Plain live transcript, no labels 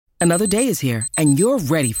Another day is here, and you're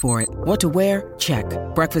ready for it. What to wear? Check.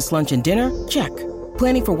 Breakfast, lunch, and dinner? Check.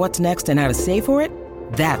 Planning for what's next and how to save for it?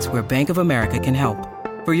 That's where Bank of America can help.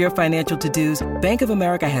 For your financial to-dos, Bank of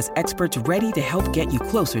America has experts ready to help get you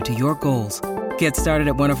closer to your goals. Get started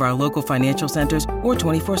at one of our local financial centers or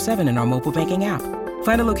 24/7 in our mobile banking app.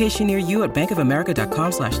 Find a location near you at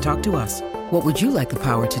bankofamerica.com/talktous. What would you like the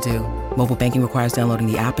power to do? Mobile banking requires downloading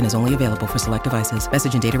the app and is only available for select devices.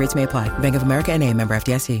 Message and data rates may apply. Bank of America N.A., member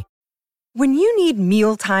FDIC. When you need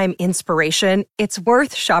mealtime inspiration, it's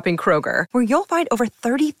worth shopping Kroger, where you'll find over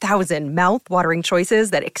 30,000 mouth-watering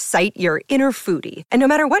choices that excite your inner foodie. And no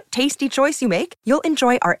matter what tasty choice you make, you'll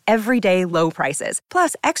enjoy our everyday low prices,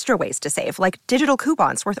 plus extra ways to save, like digital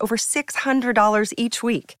coupons worth over $600 each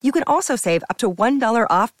week. You can also save up to $1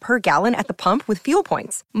 off per gallon at the pump with fuel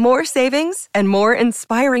points. More savings and more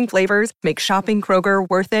inspiring flavors make shopping Kroger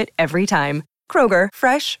worth it every time. Kroger,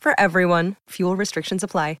 fresh for everyone. Fuel restrictions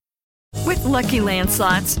apply. With Lucky Land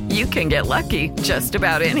Slots, you can get lucky just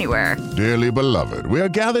about anywhere. Dearly beloved, we are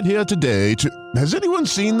gathered here today to... Has anyone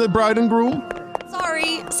seen the bride and groom?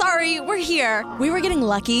 Sorry, we're here. We were getting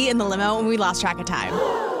lucky in the limo and we lost track of time.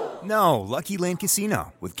 No, Lucky Land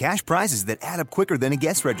Casino, with cash prizes that add up quicker than a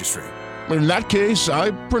guest registry. In that case,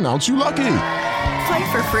 I pronounce you lucky.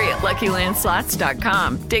 Play for free at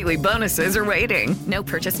LuckyLandSlots.com. Daily bonuses are waiting. No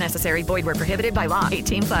purchase necessary. Void where prohibited by law.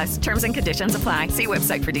 18+. Terms and conditions apply. See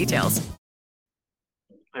website for details.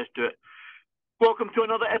 Let's do it. Welcome to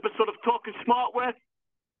another episode of Talking Smart with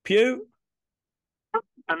Pugh.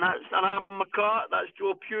 And I'm McCart. That's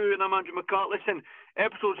Joe Pugh, and I'm Andrew McCart. Listen,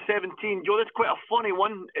 episode 17. Joe, this is quite a funny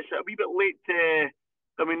one. It's a wee bit late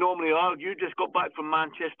than we normally are. You just got back from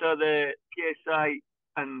Manchester, the PSI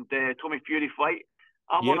and Tommy Fury fight.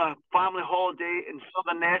 I'm on a family holiday in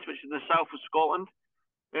Southern Ness, which is in the south of Scotland.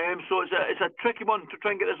 So it's a tricky one to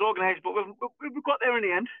try and get this organised, but we've got there in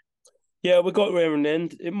the end. Yeah, we got there in the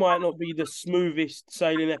end. It might not be the smoothest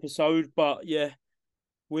sailing episode, but yeah,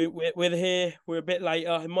 we're here. We're a bit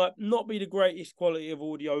later. It might not be the greatest quality of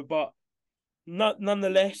audio, but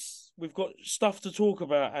nonetheless, we've got stuff to talk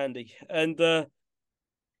about, Andy. And a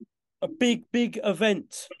big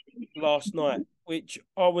event last night, which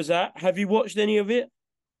I was at. Have you watched any of it?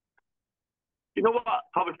 You know what?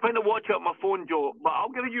 I was trying to watch it on my phone, Joe, but I'll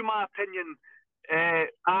give you my opinion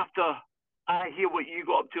after I hear what you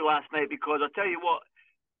got up to last night, because I tell you what,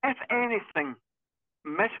 if anything,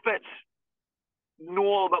 Misfits know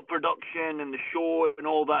all about production and the show and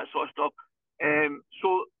all that sort of stuff. So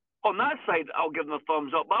on that side, I'll give them a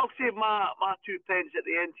thumbs up. But I'll save my 2 pence at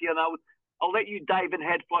the end here, and I'll let you dive in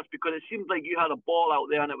head first, because it seems like you had a ball out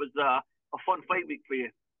there and it was a fun fight week for you.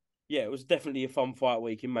 Yeah, it was definitely a fun fight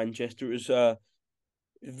week in Manchester. It was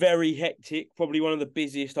very hectic, probably one of the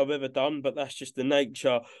busiest I've ever done, but that's just the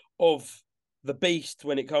nature of the beast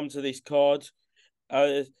when it comes to this card.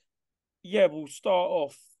 We'll start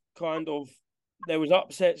off there was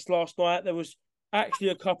upsets last night. There was actually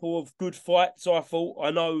a couple of good fights, I thought.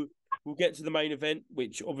 I know we'll get to the main event,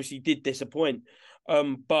 which obviously did disappoint.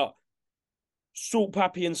 But Salt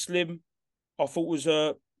Pappy and Slim, I thought was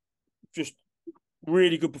just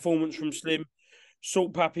really good performance from Slim.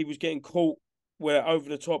 Salt Pappy was getting caught over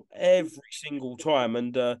the top every single time.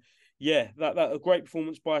 And that a great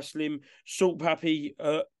performance by Slim. Salt Pappy,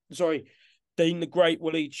 Dean the Great,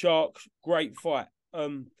 Waleed Shark, great fight.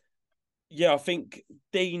 I think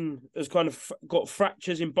Dean has kind of got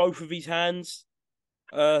fractures in both of his hands.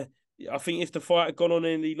 I think if the fight had gone on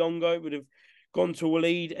any longer, it would have gone to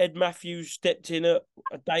Waleed. Ed Matthews stepped in at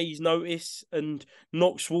a day's notice and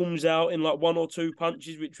knocked Swarms out in like 1 or 2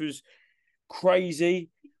 punches, which was crazy.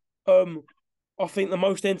 I think the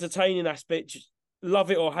most entertaining aspect, love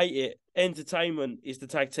it or hate it, entertainment is the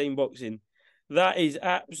tag team boxing. That is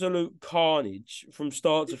absolute carnage from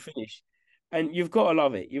start to finish. And you've got to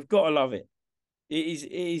love it. You've got to love it. It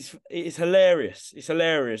is hilarious. It's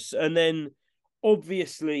hilarious. And then,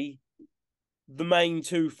 obviously, the main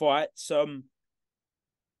 2 fights,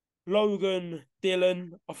 Logan,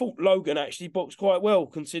 Dylan. I thought Logan actually boxed quite well,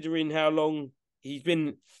 considering how long he's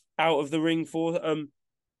been out of the ring for.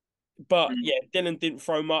 But, Dylan didn't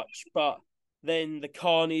throw much. But then the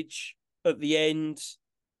carnage at the end,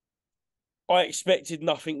 I expected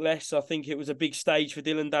nothing less. I think it was a big stage for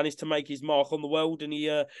Dylan Dennis to make his mark on the world, and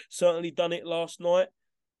he certainly done it last night.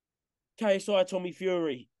 KSI Tommy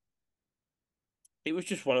Fury. It was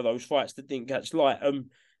just one of those fights that didn't catch light.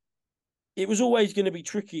 It was always going to be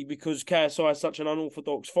tricky because KSI is such an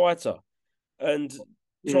unorthodox fighter, and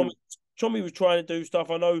Tommy was trying to do stuff.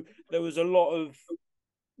 I know there was a lot of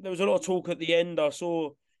talk at the end. I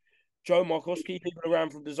saw Joe Markowski, people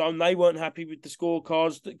around from the zone, they weren't happy with the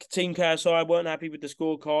scorecards. Team KSI weren't happy with the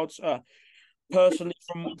scorecards. Personally,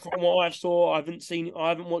 from what I saw, I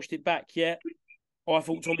haven't watched it back yet. I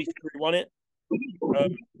thought Tommy Fury won it.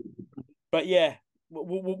 But yeah,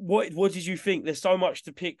 what did you think? There's so much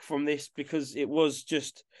to pick from this because it was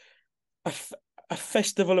just a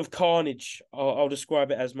festival of carnage. I'll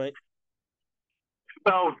describe it as, mate.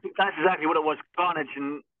 Well, that's exactly what it was, carnage.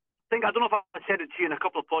 And I don't know if I said it to you in a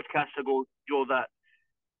couple of podcasts ago, Joe, that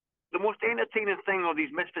the most entertaining thing of these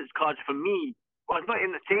Misfits cards for me, well, it's not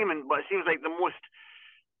entertainment, but it seems like the most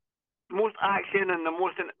action and the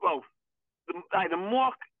most,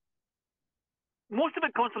 most of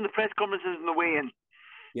it comes from the press conferences and the weigh-in.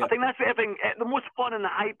 Yep. I think that's where the most fun and the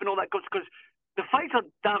hype and all that goes, because the fights are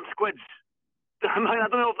damn squids. I mean, I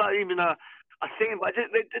don't know if that's even a saying, but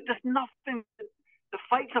there's nothing. The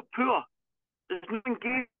fights are poor. There's nothing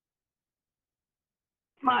game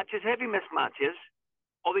matches, heavy mismatches,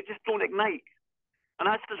 or they just don't ignite. And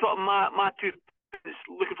that's the sort of my two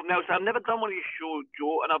looking from the outside. I've never done one of these shows,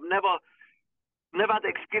 Joe, and I've never had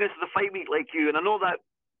the experience of the fight week like you. And I know that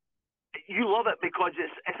you love it because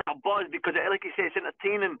it's a buzz, because like you say, it's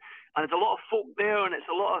entertaining, and there's a lot of folk there, and it's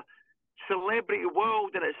a lot of celebrity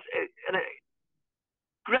world, and it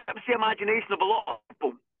grips the imagination of a lot of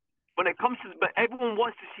people. When it comes to, but everyone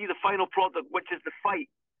wants to see the final product, which is the fight.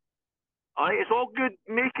 All right, it's all good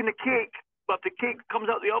making the cake, but if the cake comes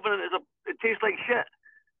out the oven and it tastes like shit,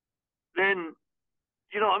 then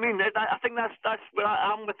you know what I mean. I think that's where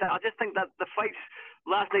I am with it. I just think that the fights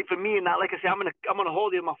last night for me, and that, like I say, I'm on a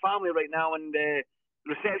holiday with my family right now, and the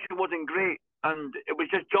reception wasn't great, and it was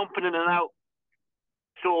just jumping in and out.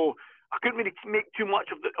 So I couldn't really make too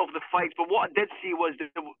much of the fights. But what I did see was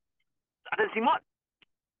I didn't see much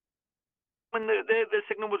when the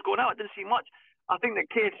signal was going out. I didn't see much. I think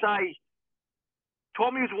that KSI,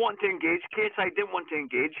 Tommy was wanting to engage. KSI didn't want to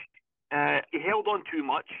engage. He held on too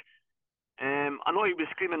much. I know he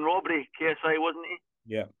was screaming robbery, KSI, wasn't he?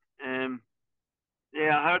 Yeah.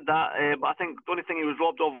 Yeah, I heard that. But I think the only thing he was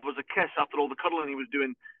robbed of was a kiss after all the cuddling he was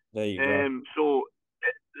doing. There you go. So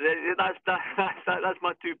that's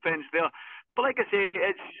my 2 pence there. But like I say,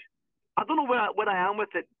 I don't know where I am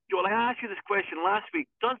with it, Joel. I asked you this question last week.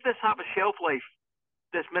 Does this have a shelf life?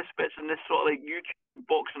 This Misfits and this sort of like YouTube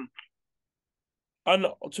boxing? And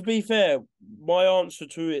to be fair, my answer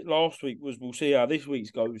to it last week was we'll see how this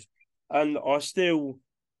week's goes. And I still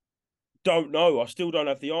don't know. I still don't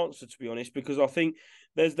have the answer, to be honest, because I think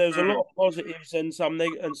there's a lot of positives and some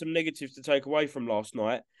negatives to take away from last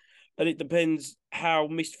night. And it depends how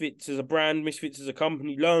Misfits as a brand, Misfits as a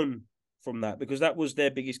company learn from that, because that was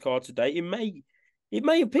their biggest card today. It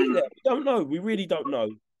may appeal there. We don't know. We really don't know.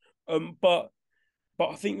 But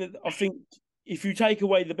I think if you take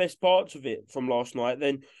away the best parts of it from last night,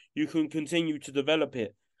 then you can continue to develop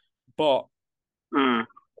it. But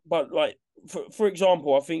like for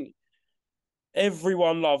example, I think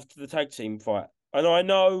everyone loved the tag team fight, and I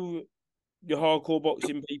know your hardcore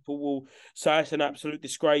boxing people will say it's an absolute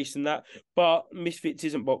disgrace and that, but Misfits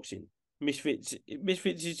isn't boxing. Misfits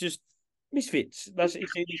is just Misfits.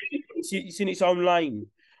 It's in its own lane.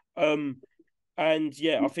 And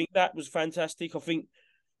yeah, I think that was fantastic. I think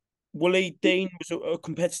Waleed Dean was a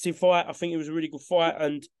competitive fight. I think it was a really good fight,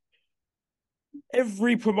 and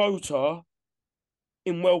every promoter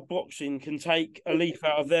in world boxing can take a leaf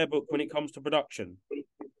out of their book when it comes to production,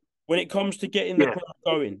 when it comes to getting the crowd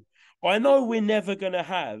going. I know we're never going to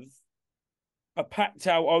have a packed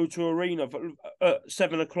out O2 Arena at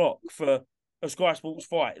 7 o'clock for a Sky Sports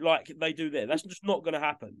fight like they do there. That's just not going to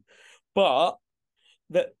happen. But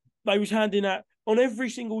that they was handing out on every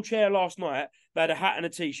single chair last night. They had a hat and a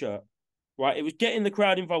t-shirt. Right, it was getting the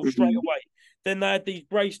crowd involved straight away. Then they had these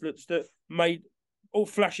bracelets that made all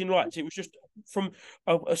flashing lights. It was just from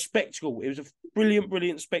a spectacle. It was a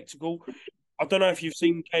brilliant spectacle. I don't know if you've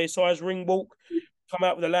seen KSI's ring walk, come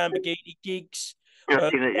out with a Lamborghini gigs.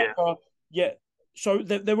 I've seen it, yeah. Yeah. So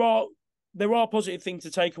there are positive things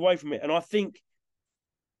to take away from it, and I think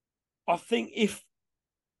if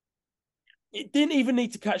it didn't even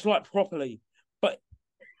need to catch light properly, but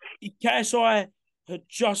if KSI had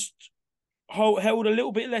just held a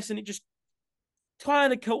little bit less and it just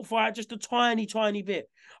kind of caught fire, just a tiny bit,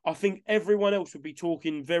 I think everyone else would be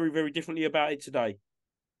talking very, very differently about it today.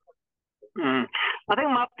 I think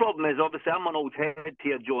my problem is, obviously, I'm an old head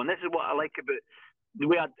here, Joe, and this is what I like about the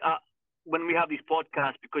way when we have these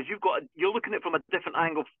podcasts, because you're looking at it from a different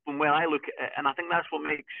angle from where I look at it, and I think that's what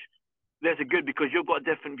makes this good, because you've got a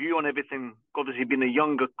different view on everything. Obviously, being a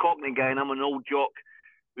younger Cockney guy, and I'm an old jock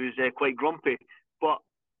who's quite grumpy. But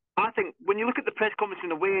I think when you look at the press conference in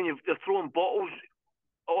the way and they're throwing bottles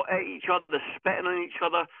at each other, spitting on each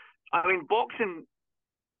other. I mean, boxing,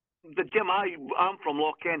 the gym I'm from,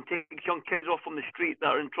 Lochend, takes young kids off from the street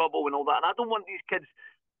that are in trouble and all that. And I don't want these kids.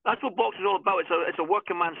 That's what boxing is all about. It's a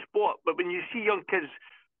working man sport. But when you see young kids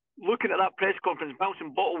looking at that press conference,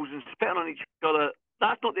 bouncing bottles and spitting on each other,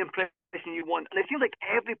 that's not the impression you want. And it seems like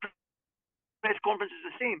every press conference is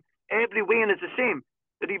the same. Every weigh-in is the same.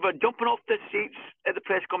 They're either jumping off their seats at the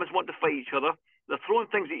press conference wanting to fight each other. They're throwing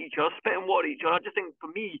things at each other, spitting water at each other. I just think, for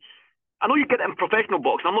me, I know you get it in professional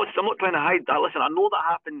boxing. I'm not trying to hide that. Listen, I know that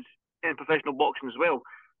happens in professional boxing as well.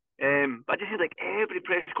 But I just feel like every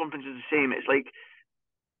press conference is the same. It's like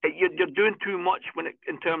you're doing too much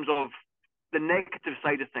in terms of the negative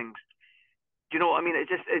side of things. Do you know what I mean? It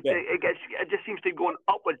just seems to be going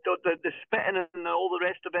upwards. The spitting and all the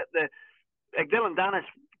rest of it. Dylan Dennis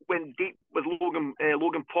went deep with Logan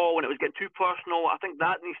Paul, and it was getting too personal. I think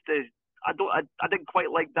that needs to. I didn't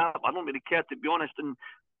quite like that. I don't really care, to be honest, and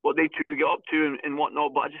what they two get up to and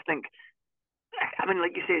whatnot. But I just think, I mean,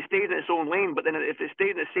 like you say, it stayed in its own lane. But then if it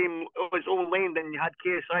stayed in its own lane, then you had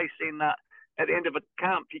KSI saying that at the end of a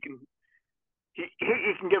camp he can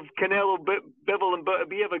give Canelo, Bivol and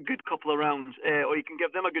Beterbiev a good couple of rounds, or you can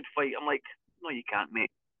give them a good fight. I'm like, no, you can't,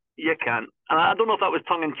 mate. You can't. And I don't know if that was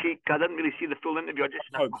tongue in cheek. I didn't really see the full interview. I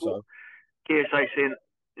just hope so. KSI saying,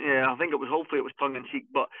 yeah, I think it was. Hopefully, it was tongue in cheek.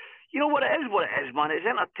 But you know what it is, man. It's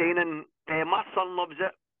entertaining. My son loves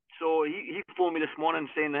it. So he phoned me this morning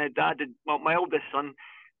saying, Dad, my eldest son,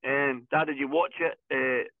 Dad, did you watch it?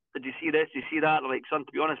 Did you see this? Did you see that? I'm like, son,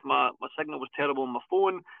 to be honest, my signal was terrible on my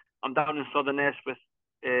phone. I'm down in Southern S with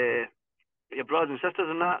your brothers and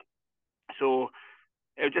sisters and that. So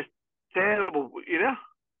it was just terrible. You there?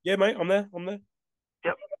 Yeah, mate, I'm there.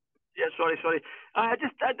 Yep. Yeah, sorry. I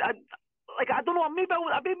don't know. Maybe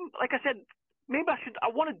like I said, maybe I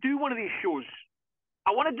want to do one of these shows.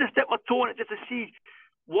 I want to just dip my toe in it just to see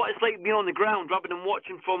what it's like being on the ground rather than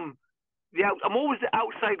watching from the out. I'm always the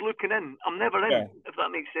outside looking in. I'm never in, if that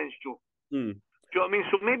makes sense, Joe. Do you know what I mean?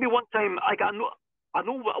 So maybe one time, like I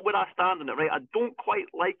know where I stand on it, right? I don't quite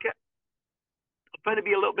like it. I'm trying to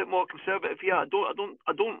be a little bit more conservative here. I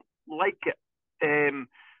don't like it.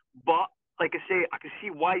 But like I say, I can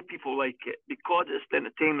see why people like it, because it's the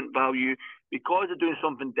entertainment value, because they're doing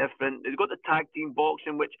something different. They've got the tag team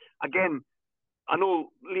boxing, which again, I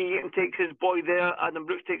know Lee Eaton takes his boy there, Adam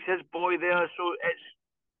Brooks takes his boy there, so it's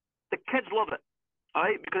the kids love it, all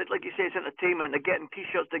right? Because like you say, it's entertainment. They're getting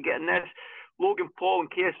t-shirts, they're getting this. Logan Paul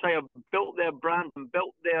and KSI have built their brand and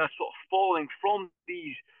built their sort of following from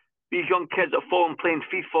these young kids that fall and playing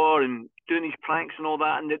FIFA and doing these pranks and all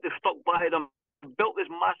that, and they've stuck by them, built this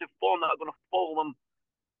massive following that are going to follow them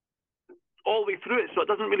all the way through it. So it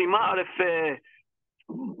doesn't really matter if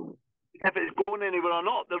it's going anywhere or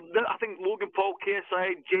not. I think Logan Paul,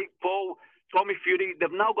 KSI, Jake Paul, Tommy Fury, they've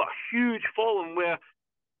now got a huge following where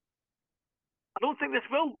I don't think this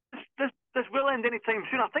will end anytime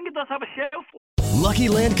soon. I think it does have a shelf. Lucky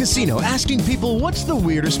Land Casino, asking people, what's the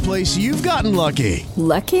weirdest place you've gotten lucky?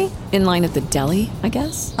 Lucky? In line at the deli, I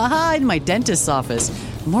guess? Aha, in my dentist's office.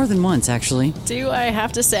 More than once, actually. Do I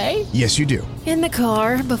have to say? Yes, you do. In the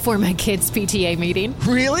car before my kids' PTA meeting.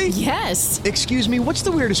 Really? Yes. Excuse me, what's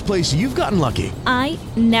the weirdest place you've gotten lucky? I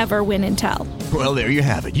never win and tell. Well, there you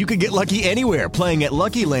have it. You can get lucky anywhere, playing at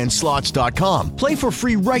LuckyLandSlots.com. Play for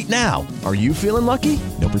free right now. Are you feeling lucky?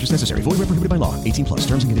 No purchase necessary. Void where prohibited by law. 18+.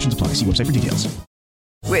 Terms and conditions apply. See website for details.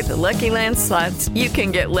 With the Lucky Land Slots, you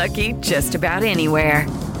can get lucky just about anywhere.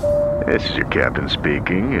 This is your captain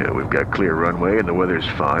speaking. We've got clear runway and the weather's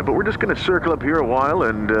fine, but we're just going to circle up here a while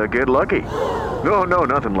and get lucky. No,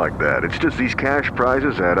 nothing like that. It's just these cash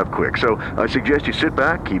prizes add up quick. So I suggest you sit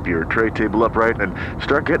back, keep your tray table upright, and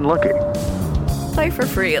start getting lucky. Play for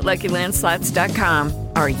free at LuckyLandSlots.com.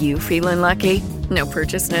 Are you feeling lucky? No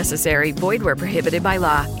purchase necessary. Void where prohibited by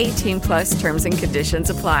law. 18+ terms and conditions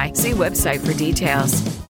apply. See website for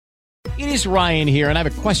details. It is Ryan here, and I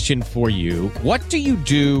have a question for you. What do you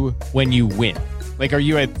do when you win? Like, are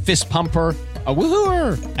you a fist pumper, a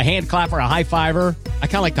woohooer, a hand clapper, a high fiver? I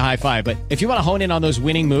kind of like the high five, but if you want to hone in on those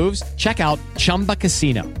winning moves, check out Chumba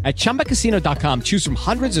Casino. At ChumbaCasino.com, choose from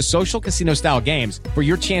hundreds of social casino-style games for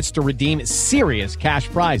your chance to redeem serious cash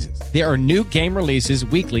prizes. There are new game releases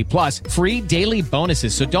weekly, plus free daily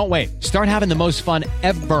bonuses, so don't wait. Start having the most fun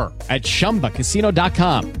ever at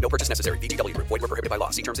ChumbaCasino.com. No purchase necessary. VGW. Void where prohibited by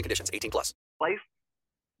law. See terms and conditions. 18+. Life.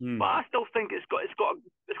 But I still think it's got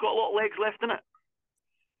a lot of legs left in it.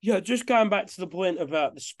 Yeah, just going back to the point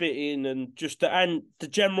about the spitting and just the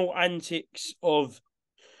general antics of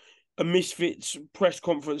a Misfits press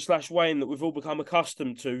conference / Wayne that we've all become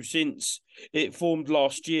accustomed to since it formed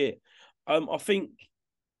last year. I think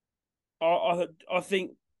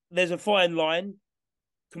there's a fine line.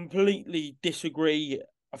 Completely disagree,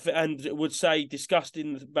 and would say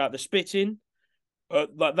disgusting about the spitting.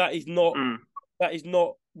 Like that is not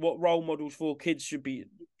what role models for kids should be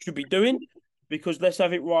doing, because let's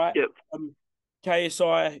have it right. Yep.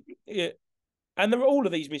 KSI, and there are all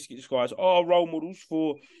of these Misfits guys are role models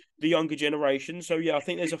for the younger generation. So yeah, I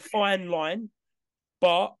think there's a fine line,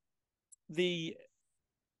 but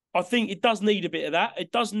I think it does need a bit of that.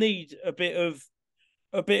 It does need a bit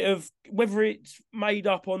of whether it's made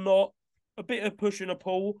up or not, a bit of push and a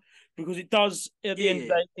pull, because it does at the end of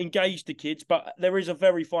the day engage the kids. But there is a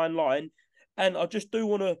very fine line, and I just do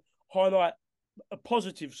want to highlight a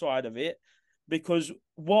positive side of it, because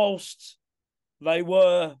whilst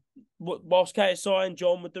KSI and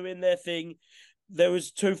John were doing their thing, there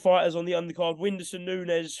was two fighters on the undercard, Whindersson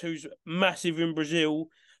Nunes, who's massive in Brazil,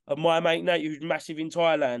 and my mate Nate, who's massive in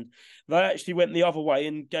Thailand. They actually went the other way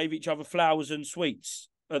and gave each other flowers and sweets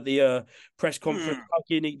at the press conference,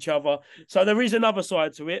 hugging each other. So there is another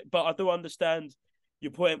side to it, but I do understand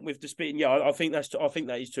your point with the spitting. Yeah, I think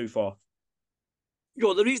that is too far.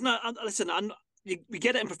 The reason we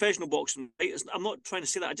get it in professional boxing, right? I'm not trying to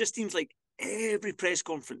say that. It just seems like every press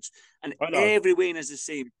conference and every weigh-in is the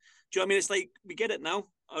same. Do you know what I mean? It's like, we get it now,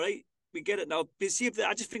 all right? We get it now. But see,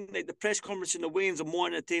 I just think like the press conference and the weigh-ins are more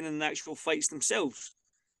entertaining than the actual fights themselves.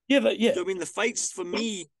 Yeah. Do you know what I mean? The fights for me,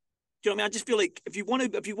 do you know what I mean? I just feel like if you want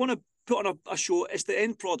to put on a show, it's the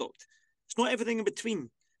end product. It's not everything in between.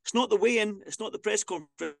 It's not the weigh-in. It's not the press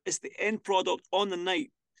conference. It's the end product on the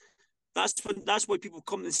night. That's why people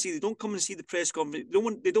come and see. They don't come and see the press conference.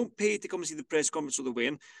 They don't pay to come and see the press conference or the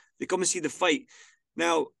weigh-in. They come and see the fight.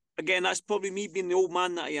 Now, again, that's probably me being the old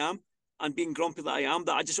man that I am and being grumpy that I am.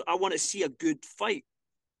 That I want to see a good fight.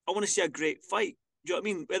 I want to see a great fight. Do you know what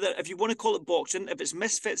I mean? Whether if you want to call it boxing, if it's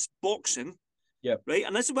Misfits boxing, right.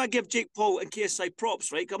 And this is why I give Jake Paul and KSI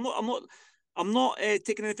props, right? I'm not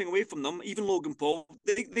taking anything away from them. Even Logan Paul,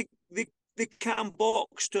 they can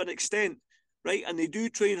box to an extent. Right, and they do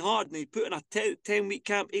train hard, and they put in a 10-week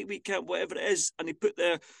camp, 8-week camp, whatever it is, and they put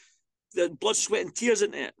their blood, sweat, and tears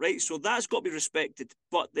into it, right? So that's got to be respected.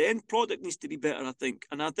 But the end product needs to be better, I think.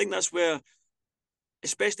 And I think that's where,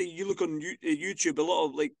 especially you look on YouTube, a lot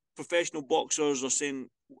of like professional boxers are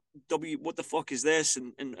saying, what the fuck is this,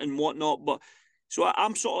 and whatnot. But so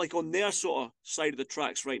I'm sort of like on their sort of side of the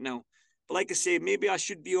tracks right now. But like I say, maybe I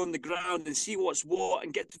should be on the ground and see what's what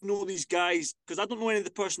and get to know these guys, because I don't know any of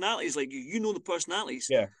the personalities like you. You know the personalities.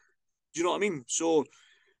 Yeah. Do you know what I mean? So,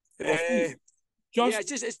 it's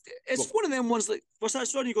one of them ones like, what's that?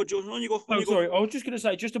 Sorry, you go, Joe. On you go. Sorry. I was just going to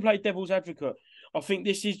say, just to play devil's advocate, I think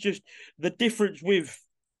this is just the difference with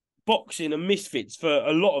boxing and Misfits for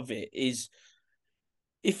a lot of it is,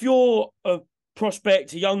 if you're a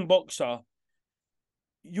prospect, a young boxer,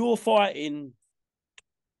 you're fighting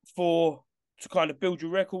to kind of build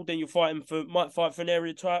your record, then you're might fight for an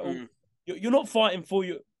area title. You're not fighting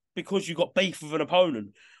because you got beef with an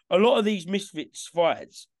opponent. A lot of these Misfits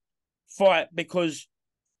fight because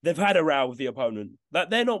they've had a row with the opponent. That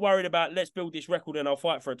they're not worried about, let's build this record and I'll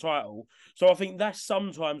fight for a title. So I think that's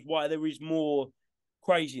sometimes why there is more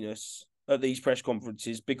craziness at these press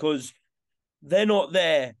conferences, because they're not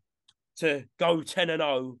there to go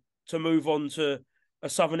 10-0 to move on to a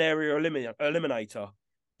Southern Area eliminator.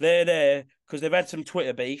 They're there because they've had some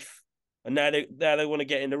Twitter beef, and now they want to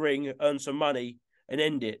get in the ring, earn some money, and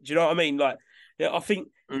end it. Do you know what I mean? Like, I think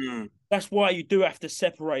that's why you do have to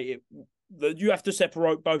separate it. You have to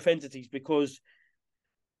separate both entities, because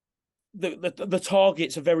the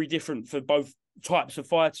targets are very different for both types of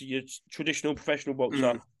fighter. Your traditional professional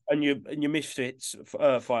boxer and your Misfits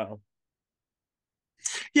fighter.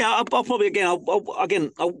 Yeah, I'll probably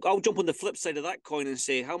I'll jump on the flip side of that coin and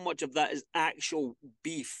say how much of that is actual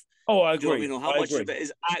beef. Oh, I agree. How much of it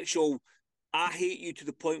is actual, I hate you to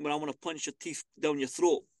the point where I want to punch your teeth down your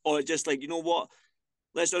throat, or just like, you know what,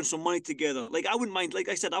 let's earn some money together. Like, I wouldn't mind. Like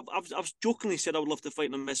I said, I've jokingly said I would love to fight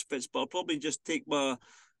in the Misfits, but I'll probably just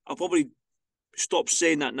I'll probably stop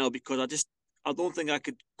saying that now, because I don't think I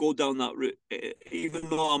could go down that route, even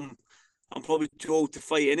though I'm probably too old to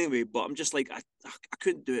fight anyway. But I'm just like, I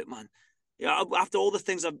couldn't do it, man. Yeah, after all the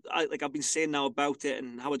things I've been saying now about it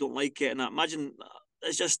and how I don't like it, and I imagine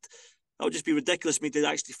that would just be ridiculous for me to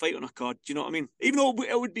actually fight on a card. Do you know what I mean? Even though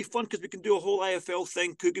it would be fun, because we can do a whole IFL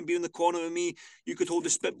thing. Cook can be in the corner with me. You could hold the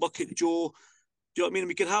spit bucket, Joe. Do you know what I mean?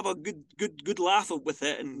 We could have a good laugh with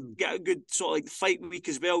it and get a good sort of like fight week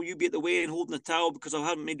as well. You be at the weigh and holding the towel because I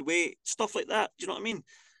haven't made weight. Stuff like that. Do you know what I mean?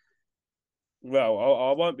 Well,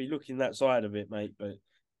 I won't be looking that side of it, mate. But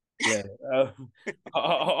yeah,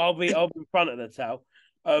 I'll be in front of the towel.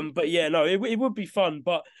 But yeah, no, it would be fun.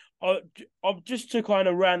 But I'm just to kind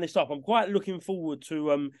of round this up. I'm quite looking forward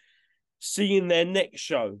to seeing their next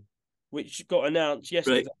show, which got announced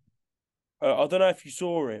yesterday. Right. I don't know if you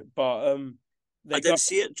saw it, but I didn't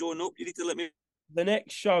see it, Joe. Nope, you need to let me. The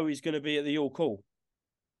next show is going to be at the York Hall.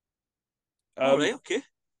 All right, okay.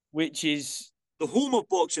 Which is the home of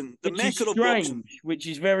boxing, the mecca of boxing. Which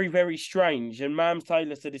is very, very strange. And Mams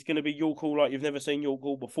Taylor said it's going to be York Hall like you've never seen York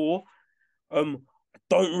Hall before. I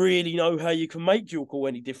don't really know how you can make York Hall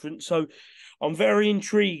any different. So I'm very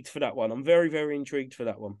intrigued for that one. I'm very, very intrigued for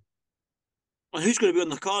that one. And who's going to be on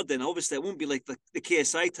the card then? Obviously, it won't be like the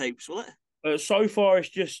KSI types, will it? So far, it's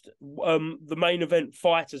just the main event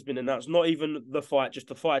fight has been announced. Not even the fight, just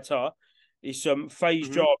the fighter. It's FaZe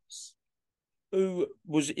Jarvis, who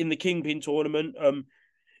was in the Kingpin tournament.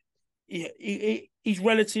 He's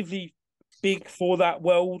relatively big for that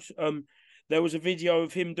world. There was a video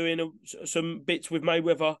of him doing some bits with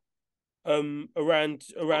Mayweather around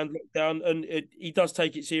lockdown, and he does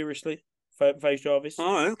take it seriously. FaZe Jarvis.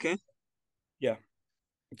 Oh, okay. Yeah.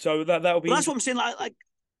 So that'll be. Well, that's what I'm saying. Like,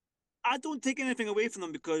 I don't take anything away from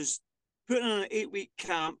them because putting in an 8-week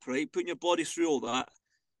camp, right, putting your body through all that,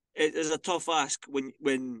 it is a tough ask when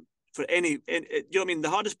for any, you know what I mean? The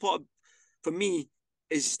hardest part for me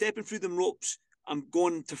is stepping through them ropes. I'm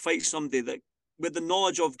going to fight somebody that with the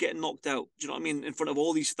knowledge of getting knocked out, do you know what I mean? In front of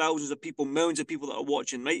all these thousands of people, millions of people that are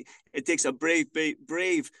watching, right? It takes a brave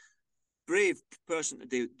person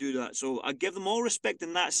to do that. So I give them all respect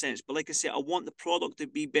in that sense. But like I said, I want the product to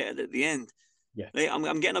be better at the end. Yeah. Right?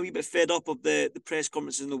 I'm getting a wee bit fed up of the press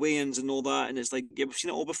conferences and the weigh-ins and all that. And it's like, yeah, we've seen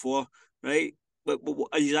it all before, right? But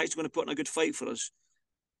are you actually going to put in a good fight for us?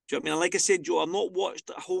 Do you know what I mean? And like I said, Joe, I've not watched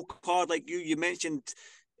a whole card like you. You mentioned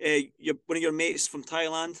one of your mates from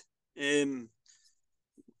Thailand.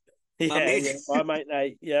 My mate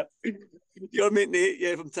Nate, yeah. Your mate Nate,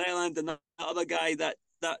 yeah, from Thailand, and that other guy that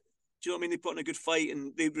do you know what I mean? They put in a good fight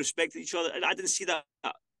and they respected each other. And I didn't see that. Do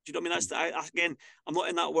you know what I mean? Again, I'm not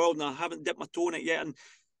in that world and I haven't dipped my toe in it yet. And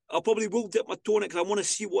I probably will dip my toe in it because I want to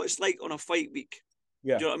see what it's like on a fight week.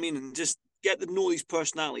 Yeah. Do you know what I mean? And just get to know these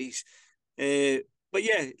personalities. But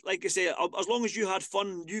yeah, like I say, as long as you had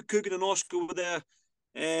fun, you, Coogan and Oscar were there.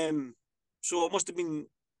 So it must have been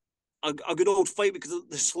a good old fight because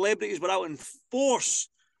the celebrities were out in force.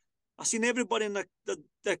 I seen everybody in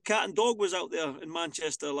the cat and dog was out there in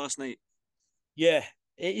Manchester last night. Yeah,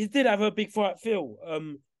 it did have a big fight feel.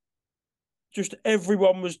 Just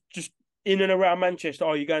everyone was just in and around Manchester.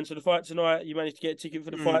 Oh, you going to the fight tonight? You managed to get a ticket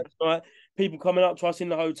for the fight tonight? People coming up to us in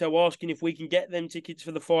the hotel asking if we can get them tickets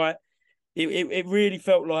for the fight. It really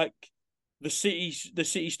felt like the city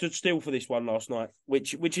stood still for this one last night,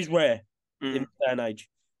 which is rare in this day and age.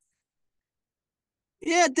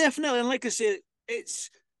 Yeah, definitely. And like I said,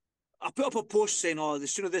 I put up a post saying, "Oh, the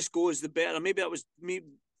sooner this goes, the better." Maybe that was me.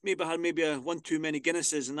 Maybe I had one too many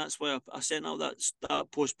Guinnesses, and that's why I sent out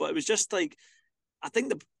that post. But it was just like, I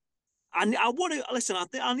think I want to listen.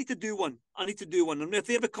 I need to do one. And if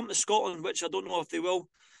they ever come to Scotland, which I don't know if they will,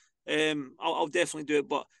 I'll definitely do it.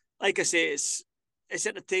 But like I say, it's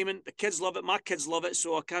entertainment. The kids love it. My kids love it,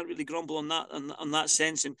 so I can't really grumble on that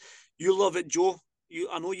sense. And you love it, Joe.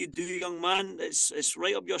 I know you do, young man. It's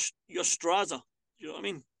right up your strata. You know what I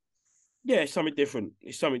mean? Yeah, it's something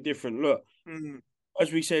different. Look,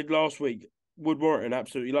 as we said last week, Wood Warrington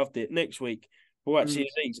absolutely loved it. Next week, Boatsi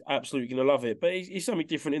Aziz's absolutely going to love it. But it's something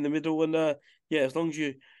different in the middle. And yeah, as long as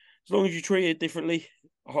you treat it differently,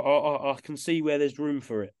 I can see where there's room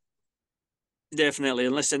for it. Definitely.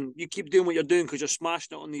 And listen, you keep doing what you're doing because you're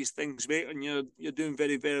smashing it on these things, mate, and you're doing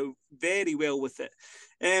very, very, very well with it.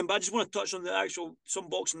 But I just want to touch on some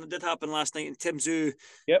boxing that did happen last night in Tim Tszyu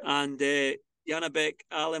and Janabek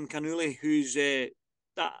Alim Kanuli, who's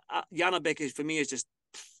Janabek is for me is just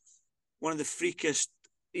one of the freakiest.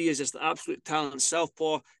 He is just the absolute talent,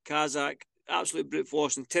 southpaw, Kazakh, absolute brute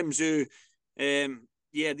force. And Tim Tszyu,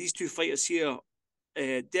 these two fighters here.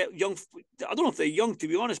 Young, I don't know if they're young to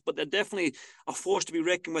be honest, but they're definitely a force to be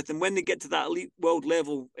reckoned with. And when they get to that elite world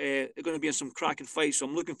level, they're going to be in some cracking fights. So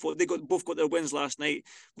I'm looking forward. Both got their wins last night,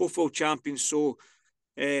 both world champions. So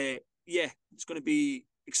it's going to be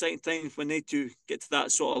exciting times when they two get to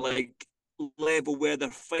that sort of like level where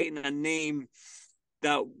they're fighting a name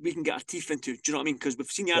that we can get our teeth into. Do you know what I mean? Because we've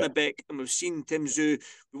seen Janabek and we've seen Tim Tszyu.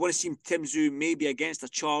 We want to see Tim Tszyu maybe against a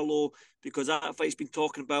Charlo because that fight's been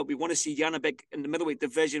talking about. We want to see Janabek in the middleweight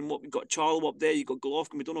division. What we've got Charlo up there. You've got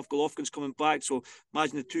Golovkin. We don't know if Golovkin's coming back. So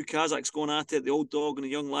imagine the two Kazakhs going at it, the old dog and the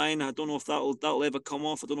young lion. I don't know if that'll ever come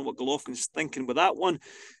off. I don't know what Golovkin's thinking with that one.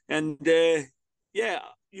 And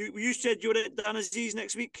you said you were at Dan Aziz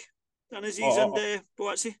next week. Dan Aziz and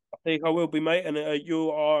Boatsi. I think I will be, mate. And you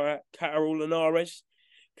are at Caterol Linares.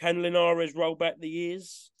 Can Linares roll back the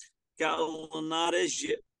years? Gato Linares,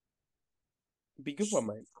 yeah. Be a good one,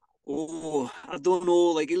 mate. Oh, I don't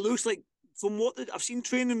know. Like, it looks like, from what I've seen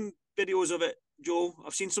training videos of it, Joe.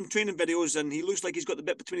 I've seen some training videos, and he looks like he's got the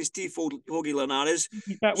bit between his teeth, Hoagie Linares.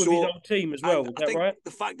 He's back with his old team as well. Is that right? The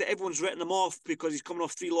fact that everyone's written him off because he's coming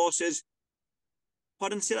off 3 losses.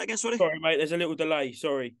 Pardon, say that again, sorry? Sorry, mate. There's a little delay.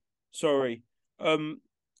 Sorry.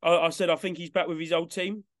 I said I think he's back with his old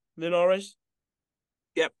team, Linares.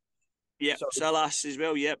 Yep. Salas as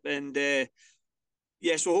well. Yep. And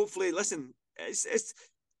so hopefully, listen, it's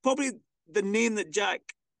probably the name that Jack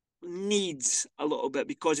needs a little bit,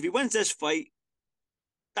 because if he wins this fight,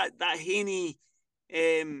 that Haney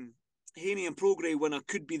and Prograis winner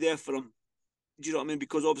could be there for him. Do you know what I mean?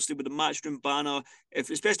 Because obviously with the matchroom banner,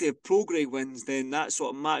 especially if Prograis wins, then that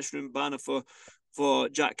sort of matchroom banner for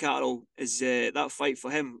Jack Catterall is that fight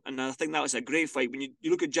for him. And I think that was a great fight. When you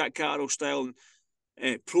look at Jack Catterall's style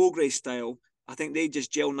and Prograis' style, I think they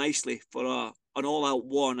just gel nicely for an all-out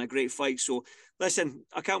war and a great fight. So listen,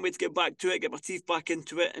 I can't wait to get back to it, get my teeth back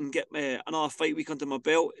into it, and get another fight week under my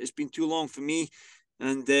belt. It's been too long for me.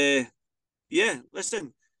 And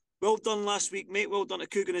listen, well done last week, mate. Well done to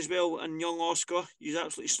Coogan as well, and young Oscar. You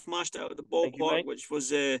absolutely smashed it out of the ballpark, which was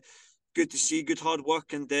good to see. Good hard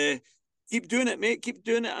work, and keep doing it, mate. Keep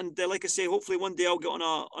doing it, and like I say, hopefully one day I'll get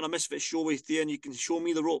on a Misfit show with you, and you can show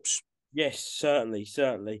me the ropes. Yes, certainly.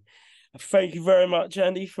 Thank you very much,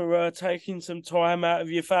 Andy, for taking some time out of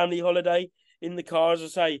your family holiday in the car. As I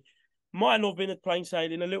say, might not have been a plain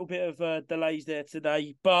sailing, a little bit of delays there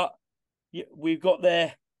today, but we've got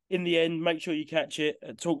there in the end. Make sure you catch it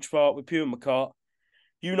at TalkSport with Pugh and McCart.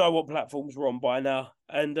 You know what platforms we're on by now.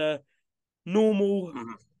 And normal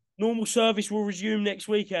service will resume next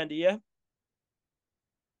week, Andy, yeah?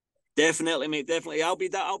 Definitely, mate, definitely. I'll be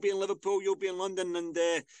in Liverpool, you'll be in London, and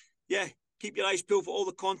keep your eyes peeled for all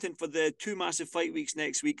the content for the 2 massive fight weeks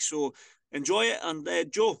next week. So enjoy it, and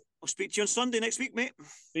Joe, I'll speak to you on Sunday next week, mate.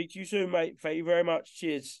 Speak to you soon, mate. Thank you very much.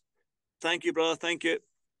 Cheers. Thank you, brother. Thank you.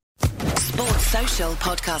 Sports Social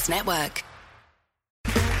Podcast Network.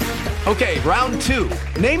 Okay, round 2.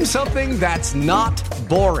 Name something that's not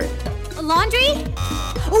boring. A laundry?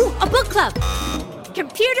 Ooh, a book club.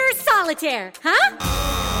 Computer solitaire, huh?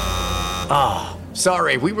 Ah,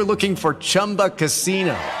 sorry, we were looking for Chumba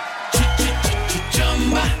Casino.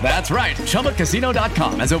 That's right,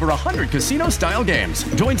 ChumbaCasino.com has over 100 casino-style games.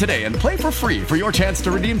 Join today and play for free for your chance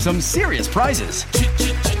to redeem some serious prizes.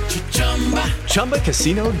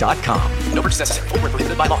 ChumbaCasino.com. No purchase necessary. Void where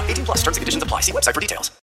prohibited by law. 18+ terms and conditions apply. See website for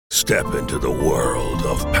details. Step into the world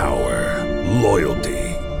of power, loyalty,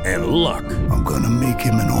 and luck. I'm gonna make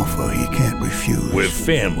him an offer he can't refuse. With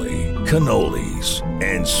family, cannolis,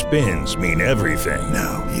 and spins mean everything.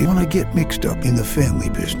 Now, you wanna get mixed up in the family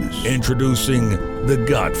business. Introducing The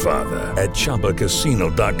Godfather at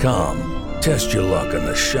ChumbaCasino.com. Test your luck in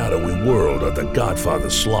the shadowy world of The Godfather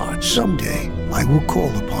slot. Someday, I will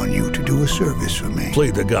call upon you to do a service for me. Play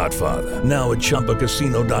The Godfather now at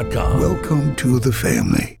ChumbaCasino.com. Welcome to the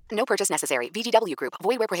family. No purchase necessary. VGW Group.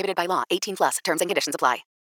 Void where prohibited by law. 18+. Terms and conditions apply.